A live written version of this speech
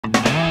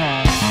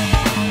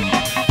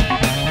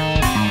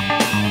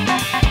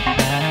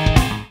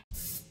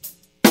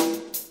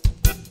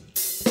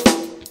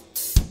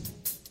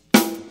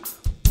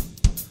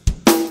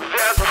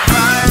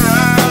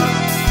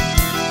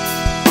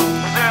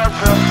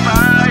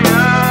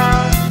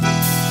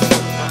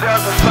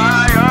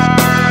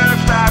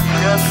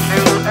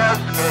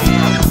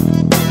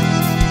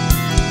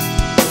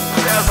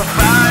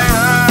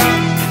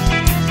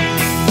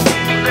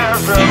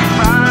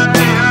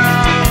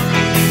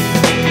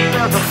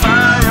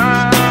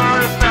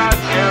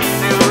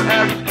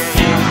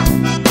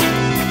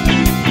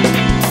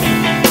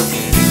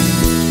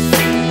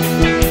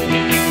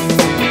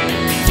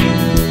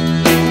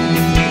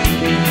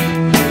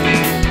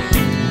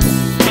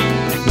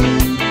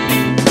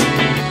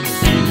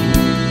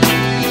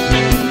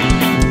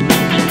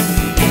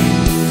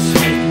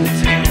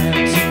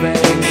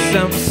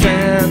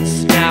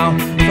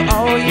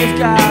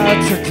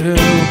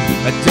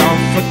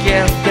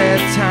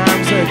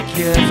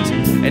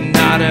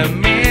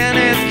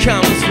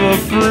comes for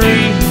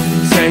free.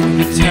 Take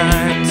the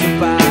time to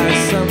buy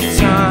some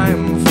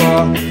time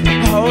for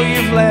all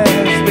you've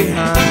left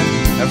behind,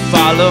 and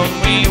follow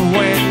me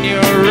when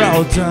you're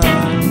all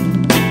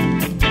done.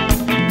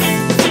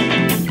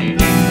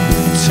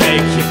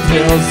 Take your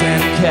pills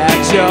and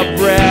catch your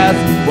breath.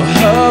 We're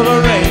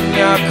hovering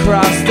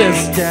across this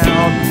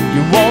town.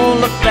 You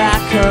won't look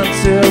back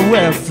until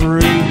we're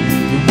free.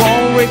 You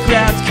won't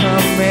regret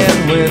coming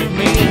with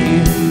me.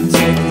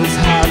 Take this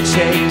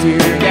heart-shaped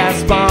tear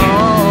gas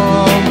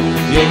bomb.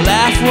 You'll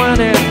laugh when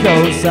it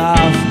goes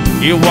off.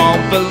 You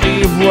won't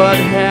believe what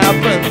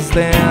happens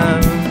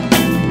then.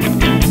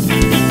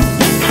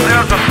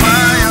 There's a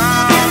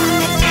fire.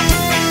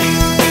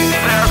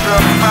 There's a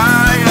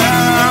fire.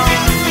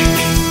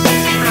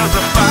 There's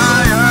a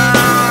fire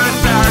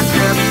that I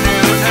can't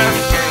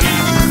escape.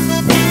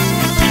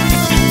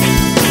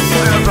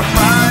 There's a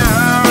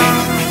fire.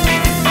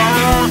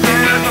 Oh,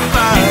 there's a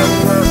fire.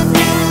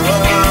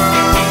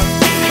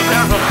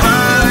 There's a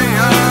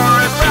fire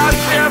that I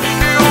can't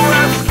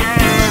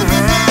escape.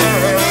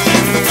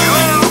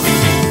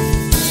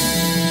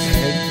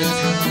 Take the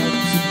time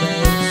to make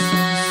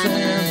some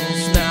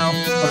sense now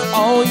of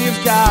all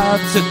you've got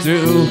to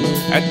do,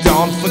 and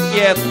don't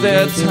forget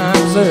that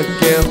time's a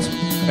gift,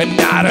 and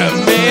not a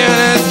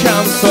minute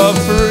comes for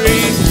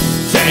free.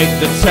 Take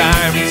the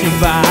time to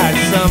buy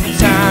some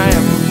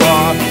time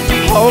for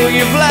all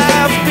you've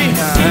left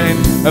behind,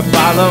 and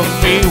follow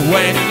me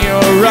when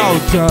you're all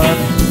done.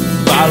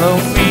 Follow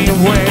me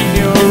when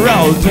you're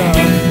all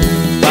done.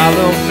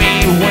 Follow me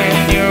when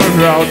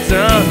you're all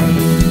done.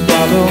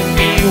 Follow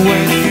me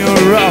when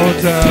you're all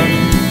done.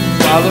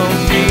 Follow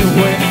me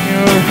when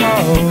you're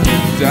all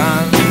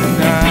done.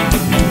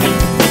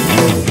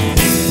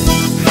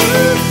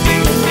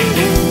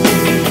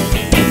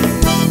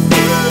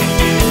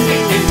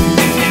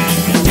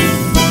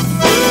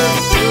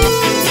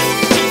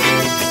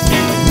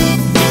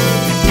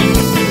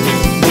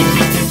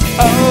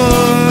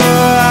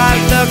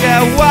 Look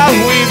at what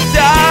we've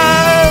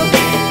done.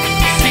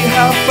 See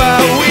how far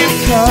we've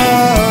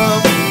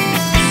come.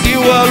 See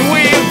what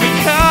we've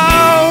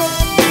become.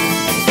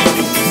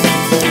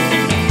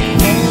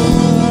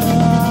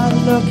 Oh,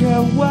 look at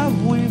what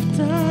we've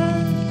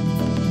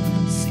done.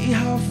 See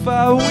how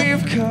far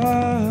we've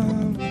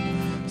come.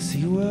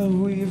 See what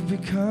we've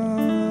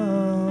become.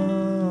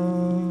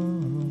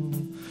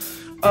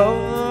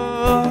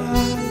 Oh,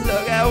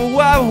 look at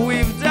what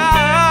we've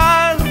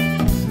done.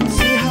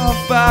 See how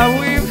far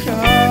we've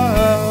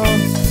come.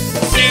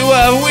 See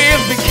what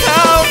we've become.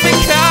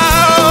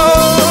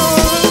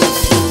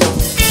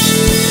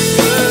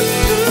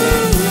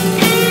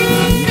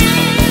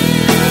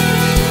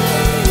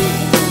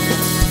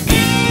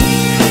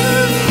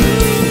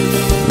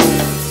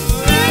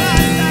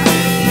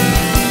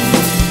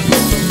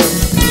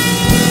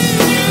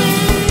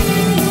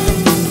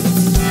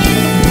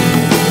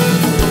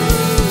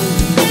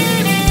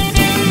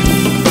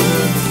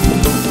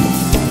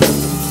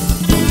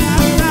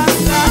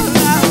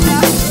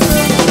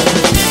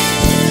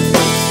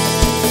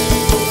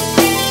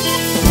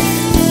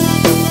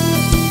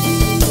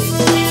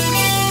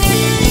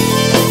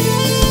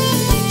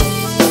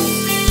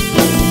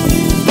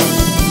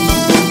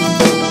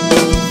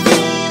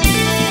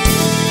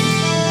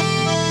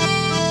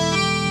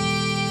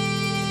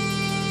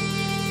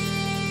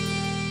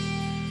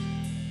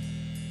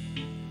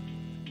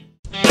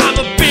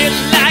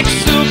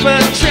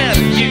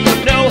 You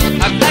know,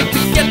 I'd like to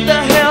get the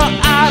hell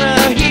out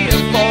of here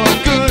for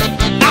good.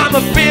 I'm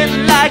a bit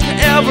like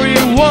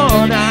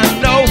everyone I